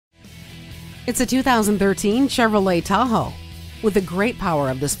It's a 2013 Chevrolet Tahoe. With the great power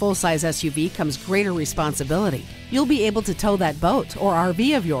of this full-size SUV comes greater responsibility. You'll be able to tow that boat or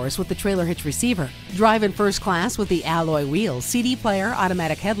RV of yours with the trailer hitch receiver, drive in first class with the alloy wheels, CD player,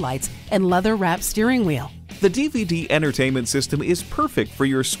 automatic headlights, and leather-wrapped steering wheel. The DVD entertainment system is perfect for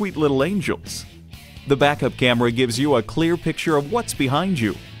your sweet little angels. The backup camera gives you a clear picture of what's behind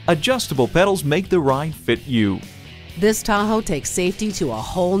you. Adjustable pedals make the ride fit you. This Tahoe takes safety to a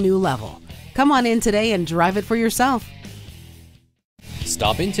whole new level. Come on in today and drive it for yourself.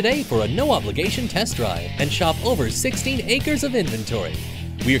 Stop in today for a no-obligation test drive and shop over 16 acres of inventory.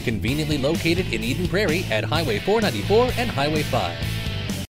 We are conveniently located in Eden Prairie at Highway 494 and Highway 5.